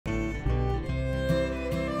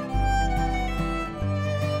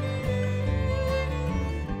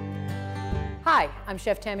Hi, I'm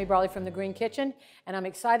Chef Tammy Brawley from the Green Kitchen, and I'm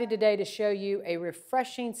excited today to show you a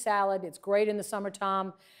refreshing salad. It's great in the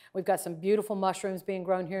summertime. We've got some beautiful mushrooms being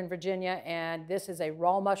grown here in Virginia, and this is a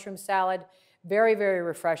raw mushroom salad. Very, very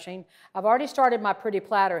refreshing. I've already started my pretty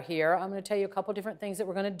platter here. I'm going to tell you a couple different things that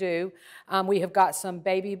we're going to do. We have got some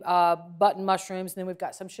baby button mushrooms, and then we've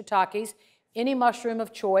got some shiitakes. Any mushroom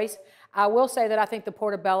of choice. I will say that I think the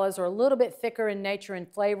portobellos are a little bit thicker in nature and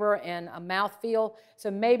flavor and a mouthfeel,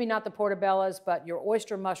 so maybe not the portobellos, but your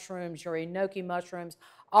oyster mushrooms, your enoki mushrooms,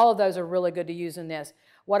 all of those are really good to use in this.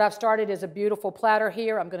 What I've started is a beautiful platter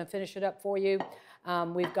here. I'm going to finish it up for you.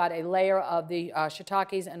 We've got a layer of the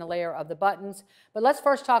shiitakes and a layer of the buttons. But let's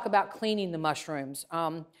first talk about cleaning the mushrooms.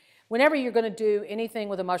 Whenever you're going to do anything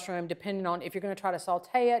with a mushroom, depending on if you're going to try to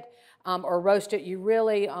saute it or roast it, you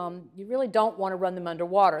really don't want to run them under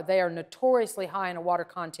water. They are notoriously high in a water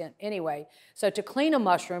content anyway. So to clean a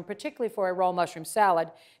mushroom, particularly for a raw mushroom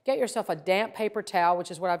salad, get yourself a damp paper towel, which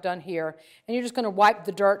is what I've done here, and you're just going to wipe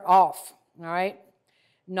the dirt off, all right?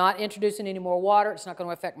 Not introducing any more water. It's not going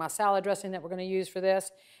to affect my salad dressing that we're going to use for this.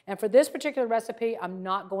 And for this particular recipe, I'm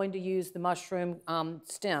not going to use the mushroom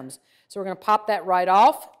stems. So we're going to pop that right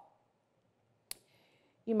off.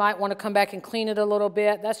 You might want to come back and clean it a little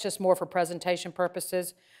bit. That's just more for presentation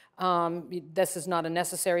purposes. This is not a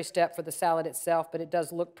necessary step for the salad itself, but it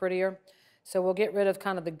does look prettier. So we'll get rid of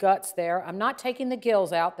kind of the guts there. I'm not taking the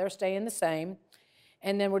gills out. They're staying the same.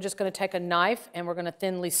 And then we're just going to take a knife and we're going to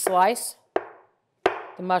thinly slice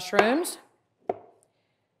the mushrooms.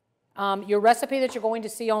 Your recipe that you're going to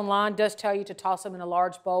see online does tell you to toss them in a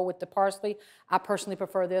large bowl with the parsley. I personally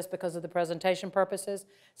prefer this because of the presentation purposes.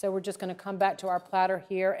 So we're just going to come back to our platter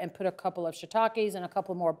here and put a couple of shiitakes and a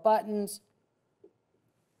couple more buttons.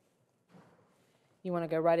 You want to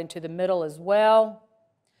go right into the middle as well.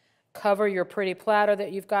 Cover your pretty platter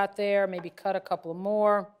that you've got there. Maybe cut a couple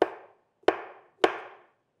more.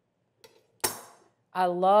 I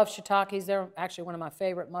love shiitakes. They're actually one of my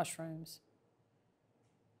favorite mushrooms.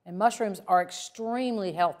 And mushrooms are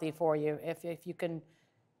extremely healthy for you. If you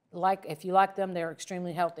like them, they're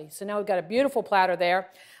extremely healthy. So now we've got a beautiful platter there.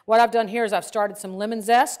 What I've done here is I've started some lemon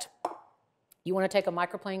zest. You want to take a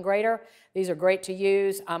microplane grater. These are great to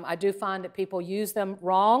use. I do find that people use them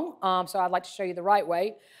wrong, so I'd like to show you the right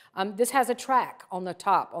way. This has a track on the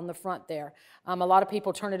top, on the front there. A lot of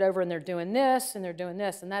people turn it over and they're doing this and they're doing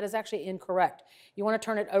this, and that is actually incorrect. You want to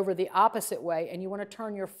turn it over the opposite way, and you want to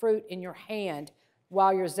turn your fruit in your hand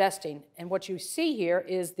while you're zesting. And what you see here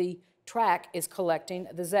is the track is collecting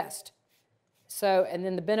the zest. So, and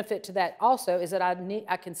then the benefit to that also is that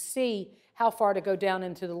I can see how far to go down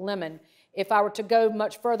into the lemon. If I were to go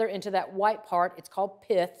much further into that white part, it's called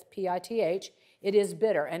pith, P-I-T-H. It is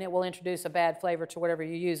bitter, and it will introduce a bad flavor to whatever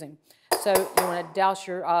you're using. So you want to douse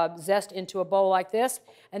your zest into a bowl like this,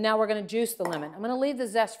 and now we're going to juice the lemon. I'm going to leave the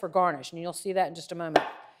zest for garnish, and you'll see that in just a moment.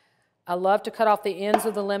 I love to cut off the ends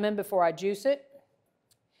of the lemon before I juice it.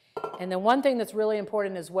 And then one thing that's really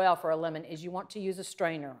important as well for a lemon is you want to use a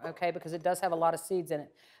strainer, okay, because it does have a lot of seeds in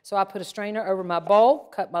it. So I put a strainer over my bowl,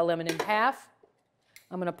 cut my lemon in half.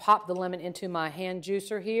 I'm going to pop the lemon into my hand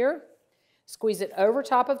juicer here, squeeze it over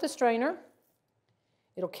top of the strainer.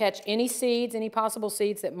 It'll catch any seeds, any possible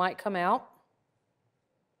seeds that might come out.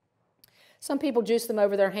 Some people juice them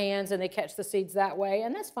over their hands and they catch the seeds that way,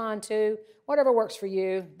 and that's fine too. Whatever works for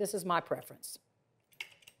you. This is my preference.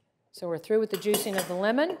 So we're through with the juicing of the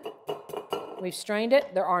lemon. We've strained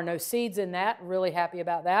it. There are no seeds in that. Really happy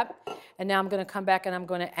about that. And now I'm going to come back and I'm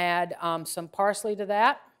going to add some parsley to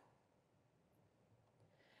that.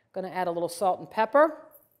 I'm going to add a little salt and pepper.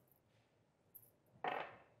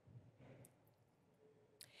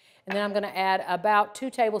 And then I'm going to add about 2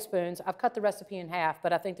 tablespoons. I've cut the recipe in half,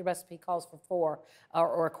 but I think the recipe calls for 4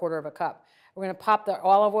 or 1/4 cup. We're going to pop the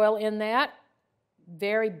olive oil in that.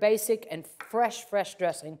 Very basic and fresh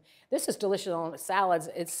dressing. This is delicious on salads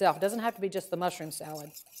itself. It doesn't have to be just the mushroom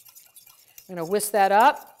salad. I'm going to whisk that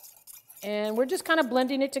up, and we're just kind of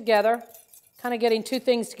blending it together, kind of getting 2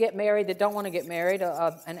 things to get married that don't want to get married,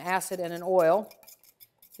 an acid and an oil.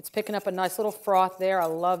 It's picking up a nice little froth there. I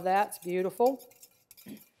love that. It's beautiful.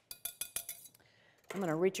 I'm going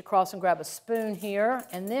to reach across and grab a spoon here,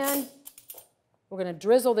 and then we're going to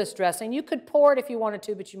drizzle this dressing. You could pour it if you wanted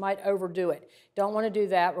to, but you might overdo it. Don't want to do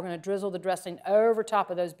that. We're going to drizzle the dressing over top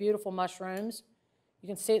of those beautiful mushrooms. You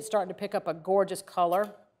can see it's starting to pick up a gorgeous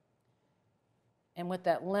color. And with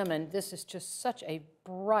that lemon, this is just such a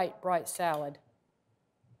bright salad.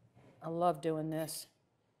 I love doing this.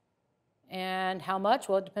 And how much?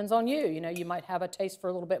 Well, it depends on you. You know, you might have a taste for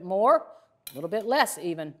a little bit more, a little bit less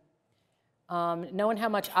even. Knowing how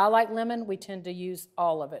much I like lemon, we tend to use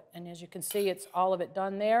all of it. And as you can see, it's all of it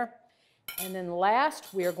done there. And then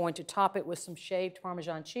last, we are going to top it with some shaved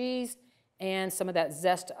Parmesan cheese and some of that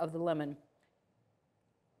zest of the lemon.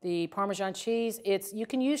 The Parmesan cheese, you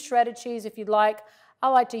can use shredded cheese if you'd like. I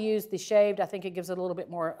like to use the shaved. I think it gives it a little bit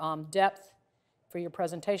more depth for your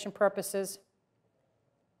presentation purposes.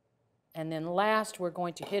 And then last, we're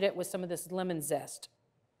going to hit it with some of this lemon zest.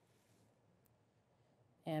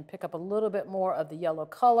 And pick up a little bit more of the yellow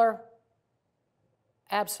color.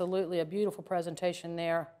 Absolutely a beautiful presentation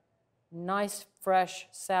there. Nice, fresh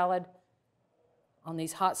salad on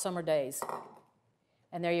these hot summer days.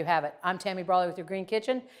 And there you have it. I'm Tammy Brawley with your Green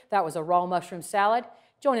Kitchen. That was a raw mushroom salad.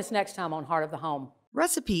 Join us next time on Heart of the Home.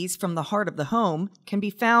 Recipes from the Heart of the Home can be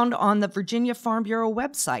found on the Virginia Farm Bureau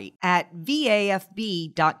website at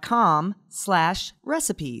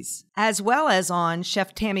vafb.com/recipes, as well as on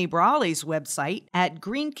Chef Tammy Brawley's website at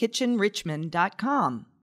greenkitchenrichmond.com.